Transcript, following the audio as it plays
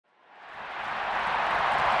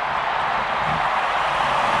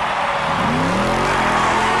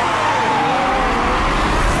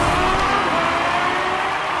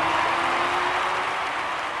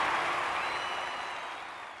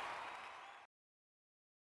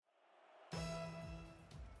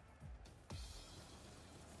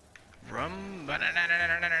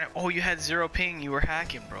Oh, you had 0 ping. You were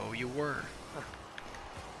hacking, bro. You were.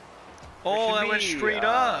 Oh, that went straight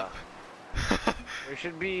up. There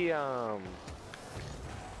should be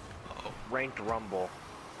ranked rumble.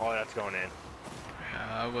 Oh, that's going in.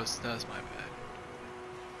 Yeah, that was my bad.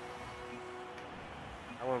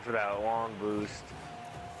 I went for that long boost.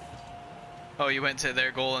 Oh, you went to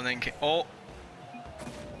their goal and then oh.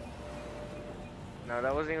 No,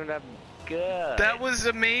 that wasn't even that good. That was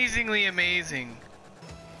amazingly amazing.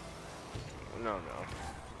 No.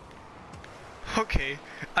 Okay,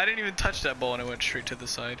 I didn't even touch that ball and it went straight to the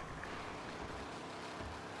side.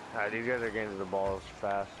 These guys are getting to the balls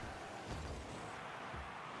fast.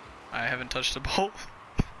 I haven't touched the ball.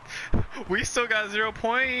 We still got 0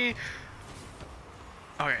 point.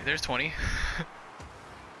 Okay, there's 20.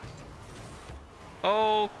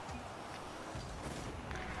 Oh.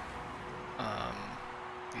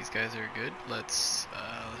 These guys are good. Let's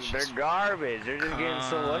They're garbage. They're just getting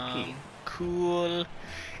so lucky. Cool.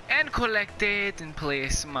 And collect it and play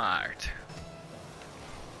smart.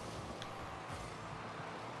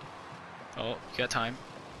 Oh, you got time.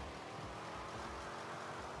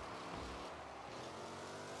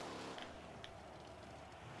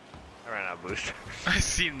 I ran out of boost. I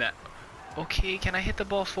seen that. Okay, can I hit the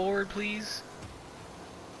ball forward, please?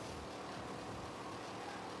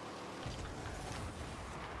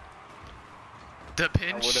 The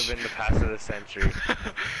pinch. That would have been the pass of the century.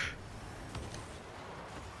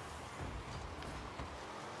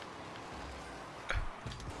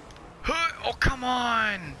 Oh, come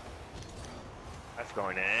on! That's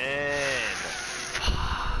going in.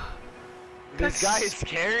 This guy is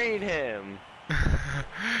carrying him.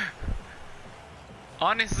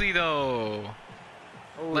 Honestly, though.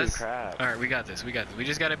 Holy crap! All right, we got this. We got this. We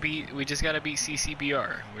just gotta beat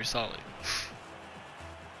CCBR. We're solid.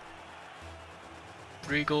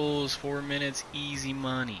 3 goals, 4 minutes, easy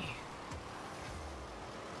money.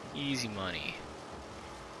 Easy money.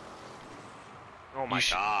 Oh my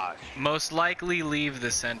gosh. Most likely leave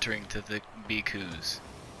the centering to the Biku's.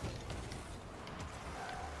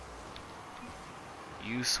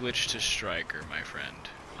 You switch to striker, my friend.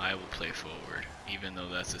 I will play forward, even though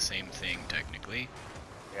that's the same thing technically.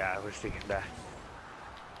 Yeah, I was thinking that.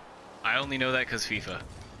 I only know that because FIFA.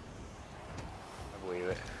 I believe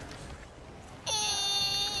it.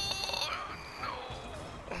 Oh,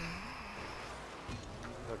 no.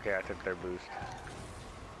 Okay, I took their boost.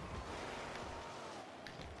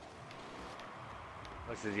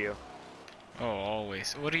 This is you. Oh,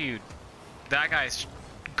 always. What are you? That guy's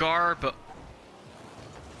garb.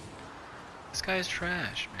 This guy's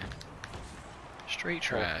trash, man. Straight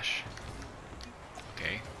trash.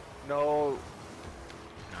 Okay. No.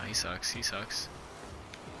 No, he sucks. He sucks.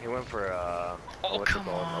 He went for oh, come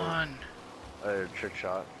on. A trick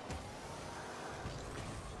shot.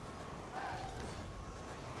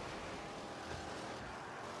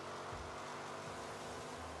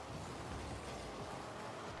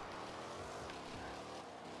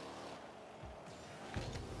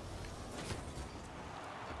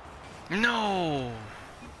 No!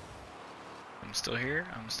 I'm still here.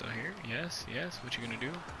 I'm still here. Yes, yes. What you gonna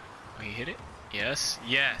do? Oh, he hit it? Yes,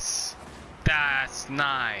 yes. That's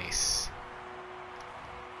nice.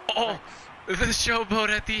 Oh, the showboat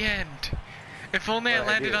at the end. If only I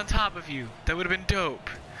landed on top of you. That would have been dope.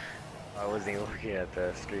 I wasn't even looking at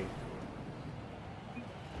the screen.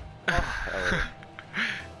 Oh,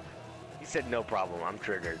 he said no problem. I'm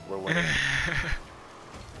triggered. We're winning.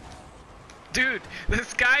 Dude,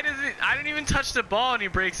 this guy doesn't. I didn't even touch the ball and he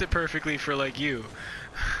breaks it perfectly for like you.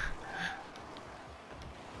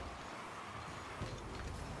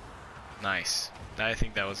 Nice. I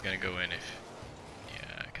think that was gonna go in if.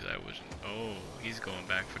 Yeah, because I wasn't. Oh, he's going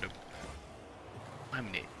back for the. I'm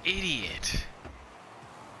an idiot.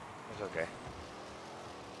 It's okay.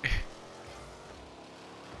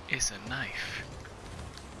 It's a knife.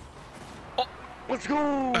 Oh, let's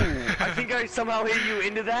go! I think I somehow hit you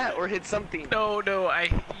into that or hit something. No,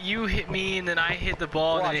 you hit me and then I hit the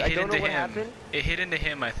ball and then it hit into him. Happened. It hit into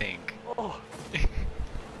him, I think. Oh,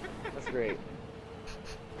 that's great.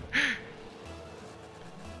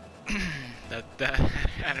 that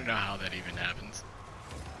I don't know how that even happens.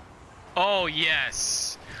 Oh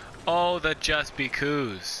yes. Oh, the just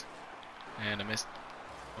because. And I missed.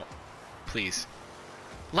 Oh, please.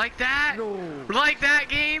 Like that? No. Like that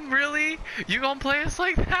game? Really? You gonna play us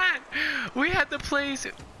like that? We had to play. Who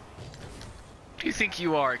do you think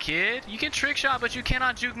you are, kid? You can trick shot, but you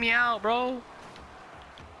cannot juke me out, bro.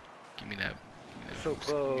 Give me that. So boost.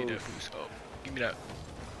 close. Give me that boost. Oh, give me that.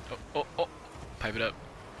 Oh. Pipe it up.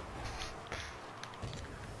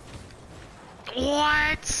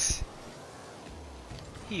 What?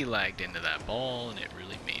 He lagged into that ball, and it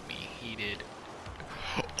really made me heated.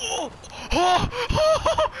 Oh! Oh!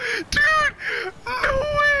 Oh! Dude! No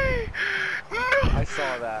way! No! I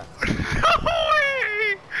saw that. No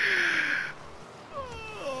way!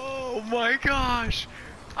 Oh my gosh!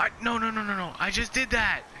 No. I just did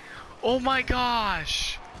that! Oh my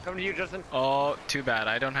gosh! Come to you, Justin. Oh, too bad.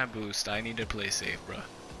 I don't have boost. I need to play safe, bro.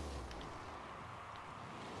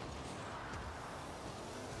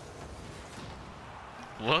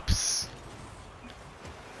 Whoops.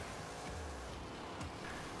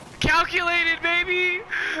 Calculated, baby!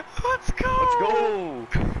 Let's go! Let's go!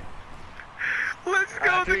 Let's go,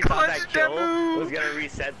 After the he saw clutch that kill, demo! was gonna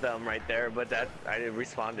reset them right there, but that I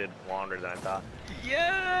responded longer than I thought.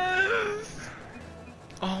 Yes!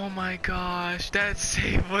 Oh my gosh, that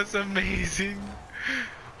save was amazing.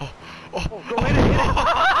 Oh, Go hit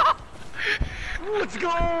it! Let's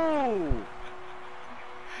go!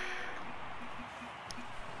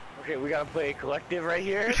 Okay, we gotta play collective right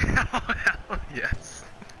here. Yes.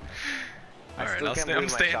 Alright, I'm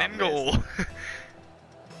staying in goal.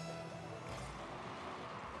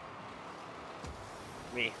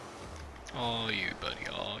 Me. All you, buddy,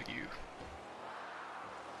 all you.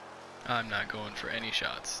 I'm not going for any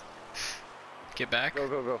shots. Get back. Go,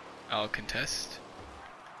 go, go. I'll contest.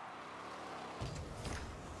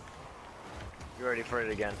 You ready for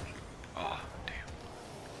it again? Oh, damn.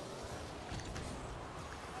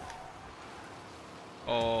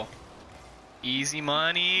 Oh. Easy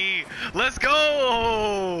money. Let's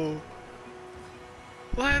go!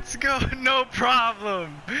 Let's go. No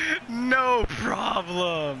problem. No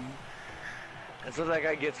problem. That's what that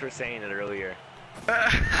guy gets for saying it earlier.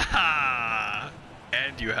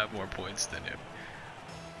 And you have more points than him.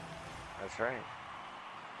 That's right.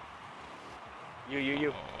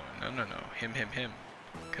 You. Oh, no. Him.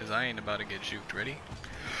 Because I ain't about to get juked. Ready?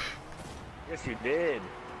 Yes, you did.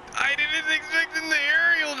 I didn't expect in the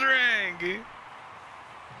aerial drag.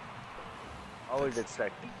 Always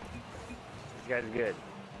expected. This guy's good.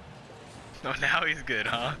 Oh, now he's good,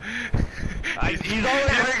 huh? He's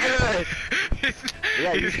always good.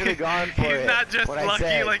 Yeah, you should have gone for it. He's not just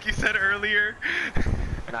lucky like you said earlier.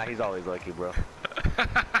 Nah, he's always lucky, bro.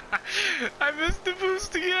 I missed the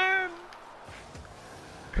boost again.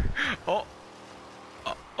 Oh.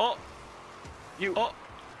 You. Oh.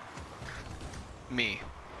 Me.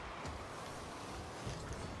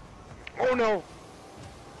 Oh no.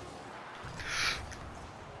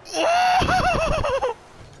 Whoa!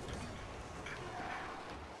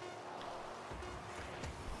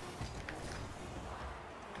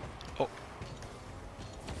 Oh.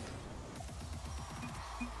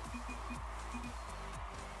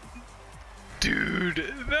 Dude,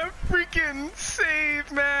 that freaking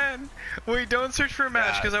save, man! Wait, don't search for a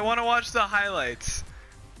match because I want to watch the highlights.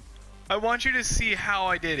 I want you to see how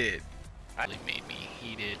I did it. Really made me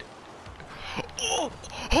heated. Oh!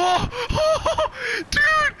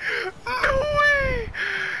 Dude! No way!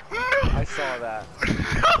 No! I saw that.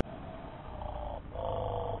 No